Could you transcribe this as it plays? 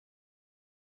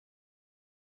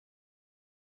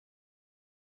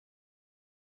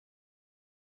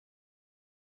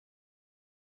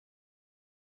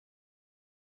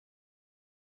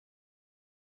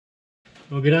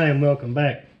Well, g'day and welcome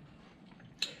back.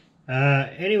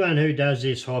 Anyone who does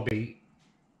this hobby,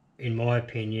 in my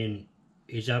opinion,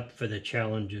 is up for the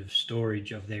challenge of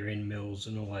storage of their end mills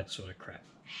and all that sort of crap.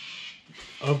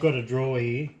 I've got a drawer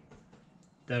here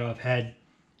that I've had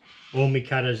all my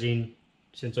cutters in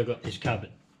since I got this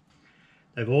cupboard.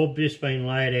 They've all just been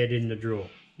laid out in the drawer.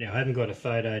 Now I haven't got a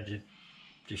photo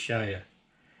to show you.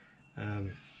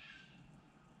 And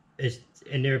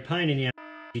they're a pain in the ass.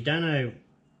 You don't know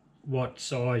what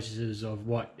sizes of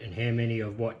what and how many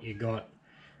of what you got,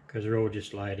 because they're all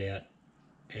just laid out,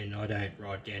 and I don't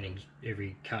write down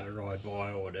every cutter I buy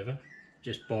or whatever.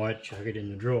 Just buy it, chuck it in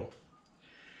the drawer.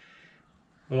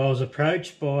 Well, I was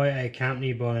approached by a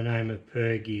company by the name of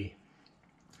PERGEAR,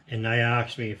 and they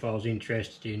asked me if I was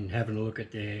interested in having a look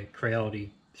at their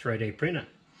Creality 3D printer.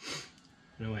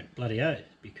 And I went, bloody oath,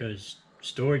 because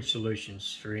storage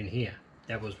solutions for in here.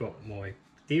 That was what my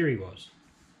theory was.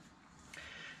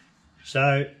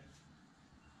 So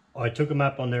I took them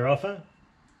up on their offer.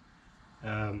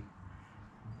 I've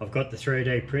got the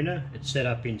 3D printer. It's set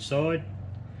up inside.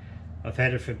 I've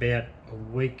had it for about a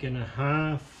week and a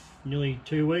half, nearly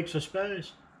 2 weeks I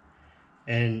suppose,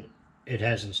 and it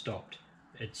hasn't stopped.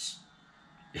 It's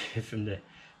from the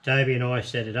Toby and I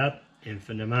set it up, and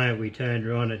from the moment we turned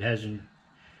it on, it hasn't.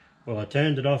 Well, I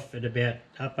turned it off at about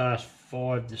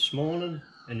 5:30 this morning,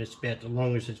 and it's about the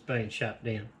longest it's been shut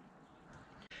down.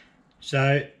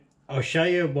 So I'll show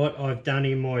you what I've done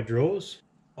in my drawers.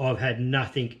 I've had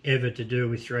nothing ever to do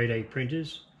with 3D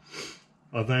printers.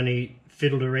 I've only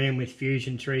fiddled around with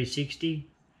Fusion 360.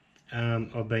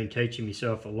 I've been teaching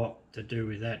myself a lot to do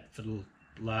with that for the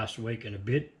last week and a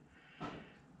bit.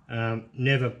 Didn't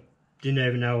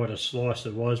even know what a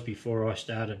slicer was before I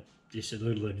started this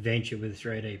little adventure with a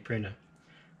 3D printer.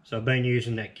 So I've been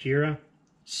using that Cura.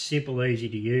 Simple, easy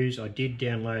to use. I did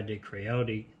download the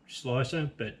Creality slicer,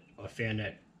 but I found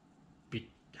that a bit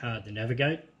hard to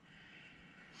navigate.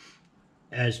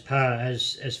 As far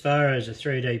as a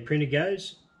 3D printer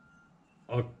goes,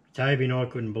 Toby and I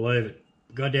couldn't believe it.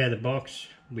 Got out of the box,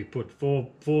 we put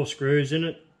four screws in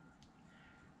it,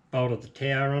 bolted the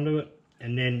tower onto it,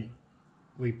 and then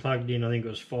we plugged in, I think it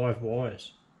was 5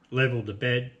 wires, leveled the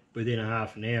bed. Within a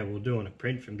half an hour we were doing a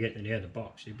print from getting it out of the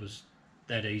box. It was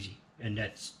that easy, and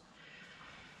that's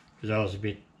because I was a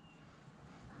bit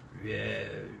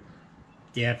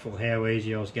doubtful how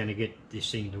easy I was going to get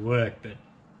this thing to work, but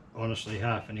honestly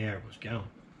half an hour it was going.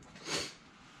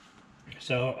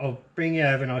 So I'll bring you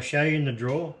over and I'll show you in the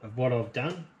drawer of what I've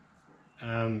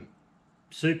done.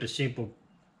 Super simple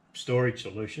storage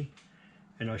solution,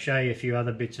 and I'll show you a few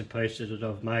other bits and pieces that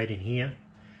I've made in here.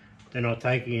 Then I'll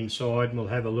take you inside and we'll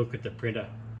have a look at the printer.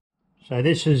 So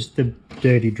this is the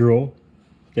dirty drawer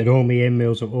that all my end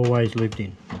mills have always lived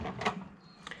in.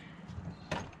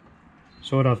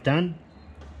 So what I've done,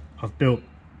 I've built,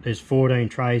 there's 14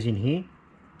 trays in here.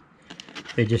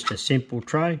 They're just a simple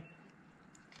tray.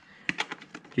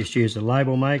 Just use the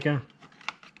label maker,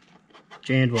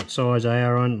 jammed what size they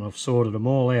are on, and I've sorted them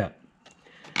all out.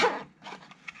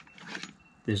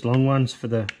 There's long ones for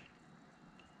the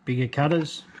bigger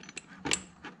cutters.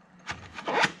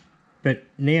 But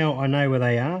now I know where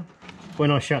they are.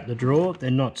 When I shut the drawer, they're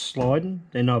not sliding,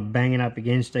 they're not banging up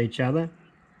against each other.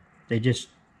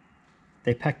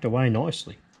 They're packed away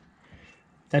nicely.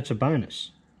 That's a bonus.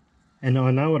 And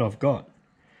I know what I've got.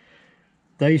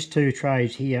 These 2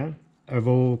 trays here are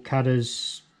all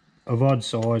cutters of odd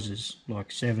sizes, like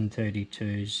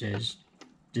 732s. There's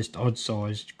just odd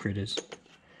sized critters.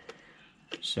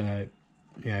 So,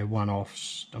 you know,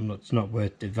 one-offs. It's not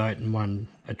worth devoting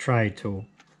a tray to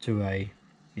a,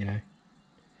 you know,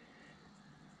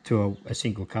 to a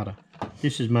single cutter.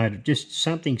 This has made, just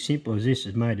something simple as this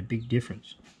has made a big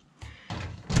difference.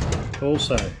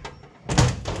 Also,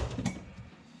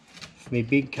 for me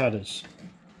big cutters,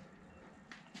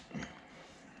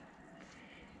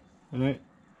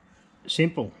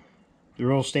 simple.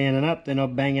 They're all standing up, they're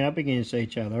not banging up against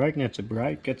each other. I reckon that's a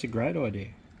great idea.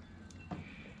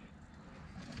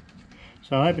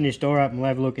 So I'll open this door up and we'll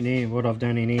have a look in here, what I've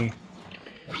done in here.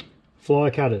 Fly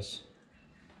cutters.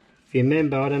 If you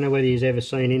remember, I don't know whether you've ever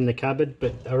seen in the cupboard,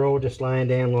 but they're all just laying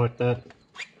down like that.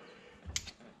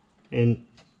 And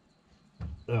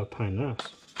they're a pain in the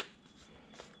ass.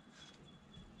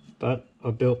 But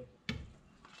I built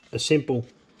a simple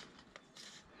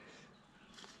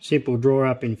drawer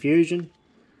up in Fusion,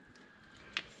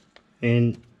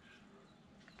 and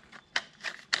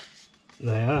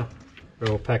they're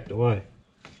all packed away.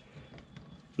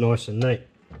 Nice and neat.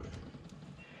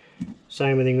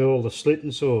 Same thing with all the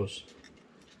slitting saws.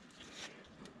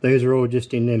 These are all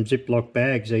just in them Ziploc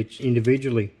bags, each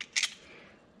individually.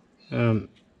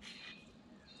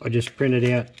 I just printed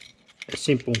out a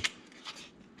simple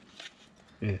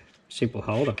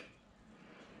holder.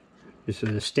 This is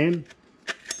a stem.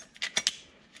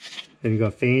 Then you've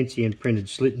got fancy and printed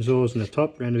slit saws on the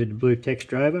top, around with the blue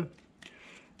texture over.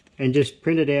 And just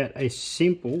printed out a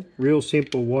simple, real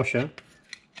simple washer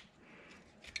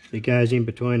that goes in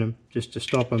between them, just to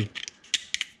stop them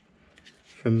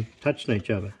from touching each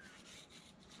other.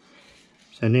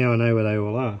 So now I know where they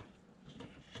all are.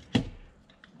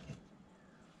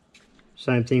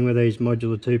 Same thing with these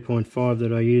modular 2.5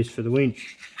 that I use for the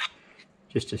winch.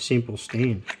 Just a simple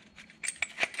stand.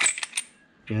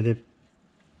 You know,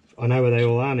 I know where they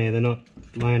all are now. They're not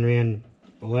laying around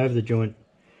all over the joint.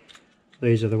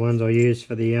 These are the ones I use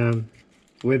for the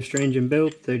Webster engine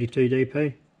build, 32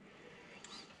 DP.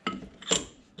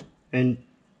 And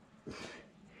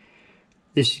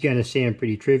this is going to sound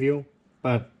pretty trivial,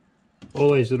 but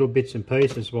all these little bits and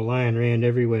pieces were laying around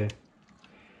everywhere.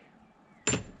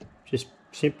 Just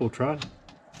simple tray.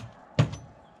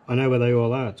 I know where they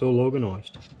all are. It's all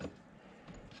organised.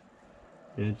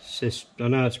 It's just, I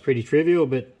know it's pretty trivial,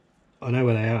 but I know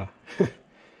where they are.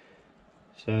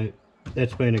 So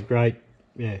that's been a great,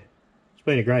 it's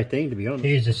been a great thing, to be honest.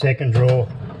 Here's the second drawer.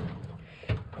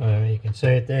 You can see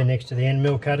it there next to the end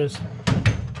mill cutters.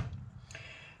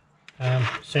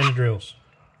 Centre drills.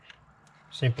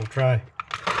 Simple tray.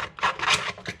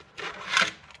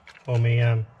 All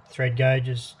my thread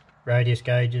gauges, radius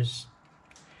gauges.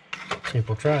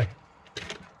 Simple tray.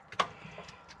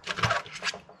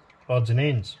 Odds and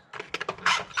ends.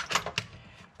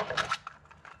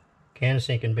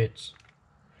 Countersinking bits.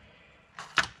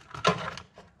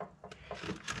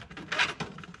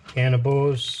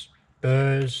 Counterbores,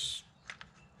 burrs,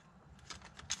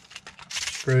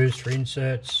 screws for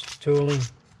inserts, tooling,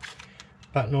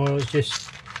 button oilers, just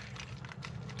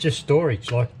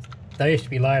storage. Like, they used to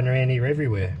be laying around here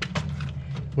everywhere.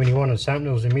 When you wanted something,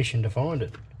 it was a mission to find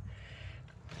it.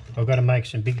 I've got to make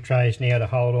some big trays now to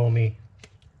hold all my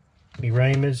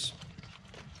reamers.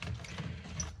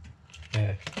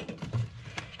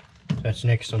 That's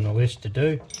next on the list to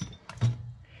do.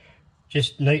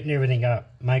 Just neaten everything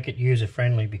up, make it user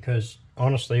friendly, because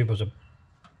honestly it was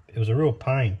a real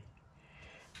pain.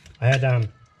 I had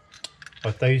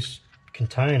like these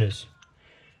containers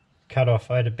cut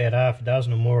off. I had about half a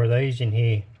dozen or more of these in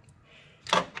here,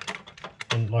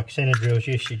 and like centre drills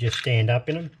used to just stand up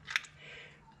in them.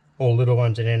 All little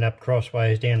ones that end up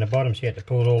crossways down the bottom, so you had to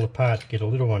pull it all apart to get a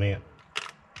little one out.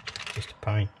 Just a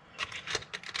pain.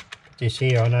 But this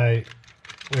here, I know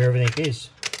where everything is.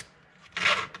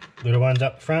 Little ones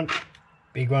up front,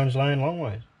 big ones laying long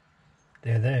ways.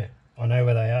 They're there. I know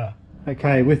where they are.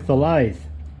 Okay, with the lathe,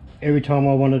 every time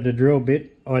I wanted a drill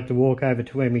bit, I had to walk over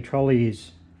to where my trolley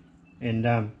is. And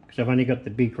because I've only got the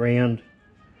big round,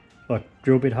 like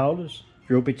drill bit holders,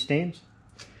 drill bit stands.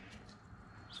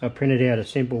 So I printed out a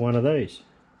simple one of these.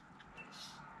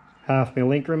 1/2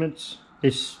 mil increments.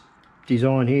 This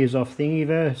design here is off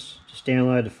Thingiverse. Just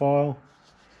download the file,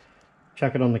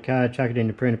 chuck it on the card, chuck it in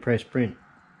the printer, press print.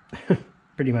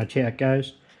 Pretty much how it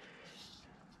goes.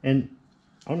 And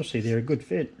honestly, they're a good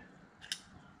fit.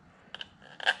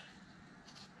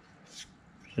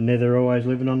 So now they're always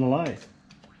living on the lathe,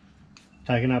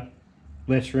 taking up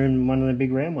less room than one of the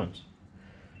big round ones.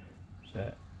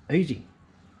 So easy.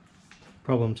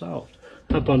 Problem solved.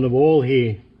 Up on the wall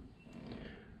here,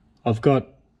 I've got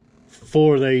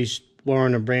 4 of these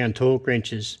Warren and Brown torque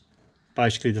wrenches,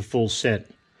 basically the full set.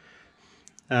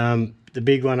 The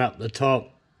big one up the top,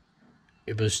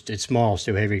 it's miles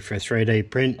too heavy for a 3D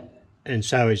print, and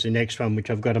so is the next one, which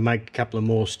I've got to make a couple of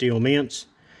more steel mounts.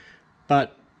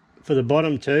 But for the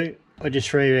bottom two, I just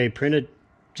 3D printed,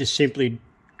 just simply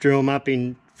drill them up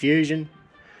in Fusion.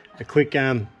 A quick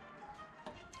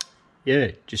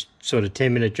just sort of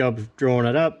 10-minute job of drawing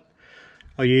it up.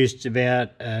 I used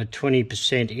about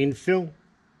 20% infill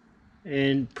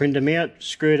and print them out,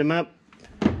 screwed them up.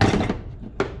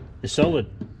 They're solid.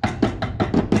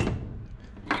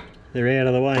 They're out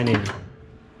of the way now.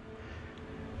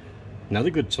 Another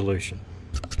good solution.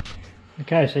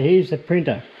 Okay, so here's the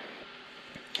printer.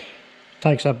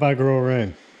 Takes up bugger all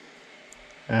room.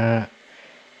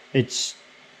 It's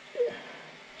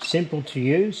simple to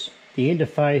use. The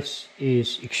interface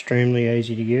is extremely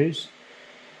easy to use.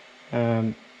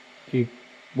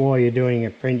 While you're doing a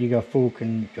print, you got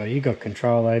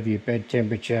control over your bed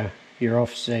temperature, your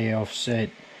offset,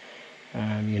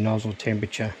 your nozzle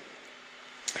temperature.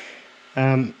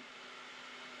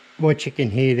 What you can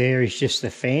hear there is just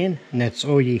the fan, and that's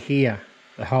all you hear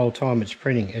the whole time it's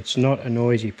printing. It's not a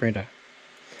noisy printer.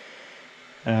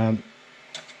 Something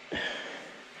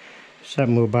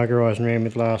we were buggerising around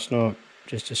with last night,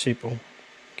 just a simple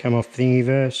come off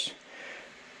Thingiverse.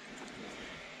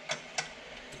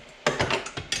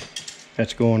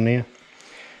 That's gone now.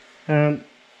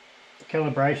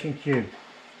 Calibration cube.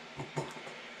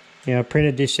 Now I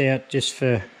printed this out just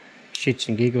for shits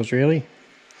and giggles really.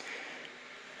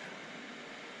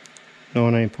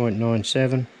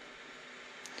 19.97,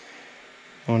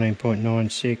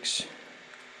 19.96,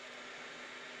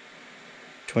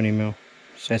 20mm.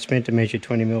 So that's meant to measure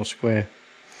 20mm square.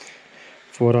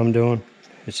 For what I'm doing,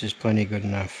 this is plenty good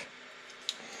enough.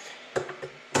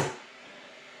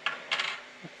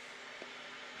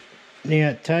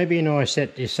 Now Toby and I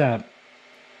set this up,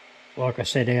 like I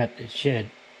said, out the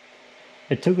shed.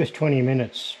 It took us 20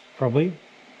 minutes probably,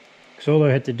 because all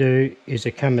I had to do is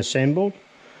it come assembled.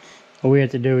 All we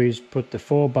had to do is put the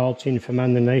 4 bolts in from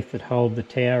underneath that hold the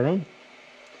tower on,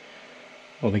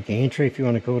 or the gantry if you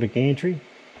want to call it a gantry.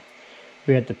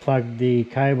 We had to plug the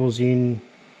cables in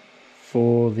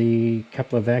for the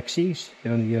couple of axes.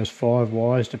 There was 5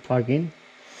 wires to plug in.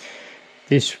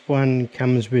 This one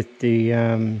comes with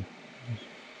the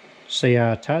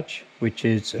CR Touch, which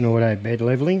is an auto bed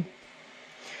leveling.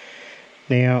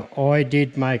 Now I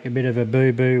did make a bit of a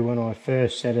boo-boo when I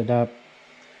first set it up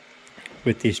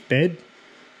with this bed.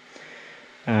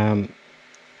 I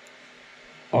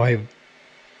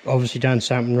obviously done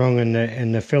something wrong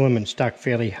and the filament stuck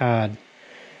fairly hard.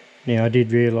 Now I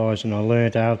did realise, and I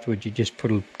learnt afterwards, you just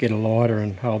get a lighter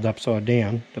and hold upside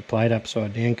down, the plate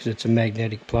upside down, because it's a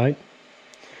magnetic plate.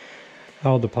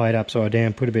 Hold the plate upside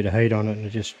down, put a bit of heat on it, and it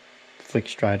just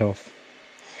flicks straight off.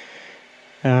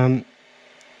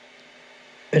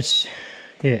 It's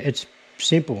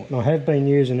simple. I have been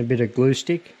using a bit of glue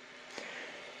stick.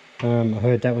 I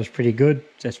heard that was pretty good.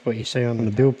 That's what you see on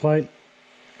the build plate.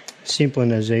 Simple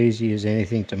and as easy as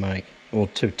anything to make, or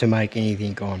to make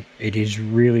anything on. It is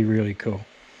really, really cool.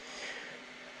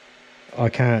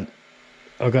 I've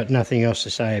got nothing else to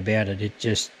say about it. It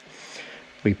just,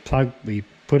 we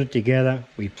put it together,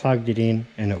 we plugged it in,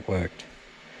 and it worked.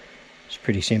 It's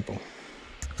pretty simple.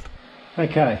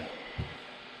 Okay,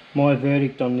 my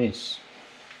verdict on this.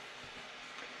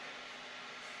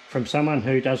 From someone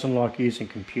who doesn't like using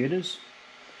computers,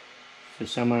 for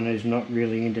someone who's not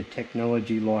really into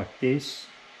technology like this,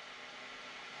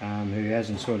 who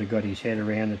hasn't sort of got his head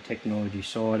around the technology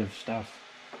side of stuff,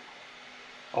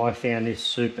 I found this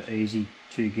super easy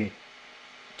to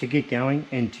get going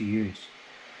and to use.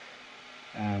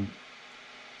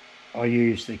 I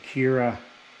use the Cura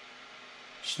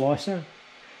slicer.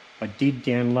 I did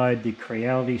download the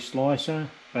Creality slicer,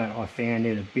 but I found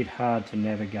it a bit hard to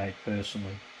navigate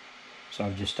personally, so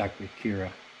I've just stuck with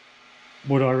Cura.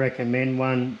 Would I recommend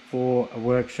one for a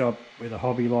workshop with a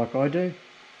hobby like I do?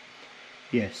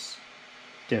 Yes,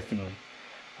 definitely.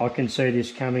 I can see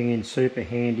this coming in super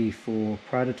handy for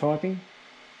prototyping,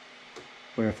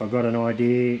 where if I've got an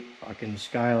idea, I can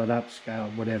scale it up, scale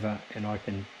it whatever, and I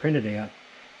can print it out,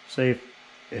 see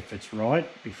if it's right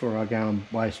before I go and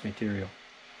waste material.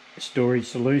 Storage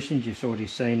solutions, you've already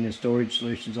seen the storage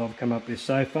solutions I've come up with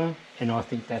so far, and I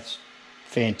think that's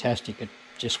fantastic. It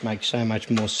just makes so much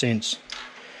more sense.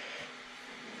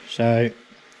 So,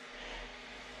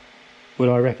 would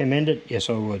I recommend it? Yes,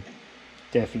 I would,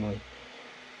 definitely.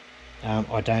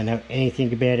 I don't know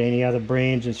anything about any other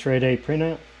brands of 3D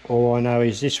printer. All I know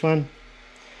is this one.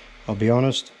 I'll be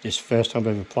honest, this is the first time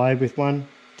I've ever played with one.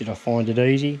 Did I find it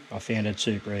easy? I found it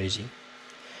super easy.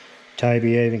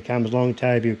 Toby even comes along.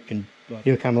 Toby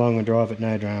he'll come along and drive it,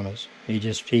 no dramas.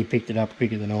 He picked it up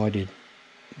quicker than I did.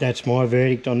 That's my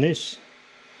verdict on this.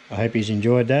 I hope he's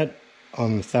enjoyed that.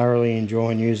 I'm thoroughly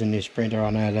enjoying using this printer,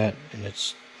 I know that, and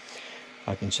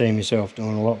I can see myself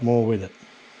doing a lot more with it.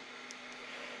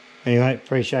 Anyway,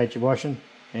 appreciate you watching,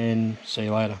 and see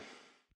you later.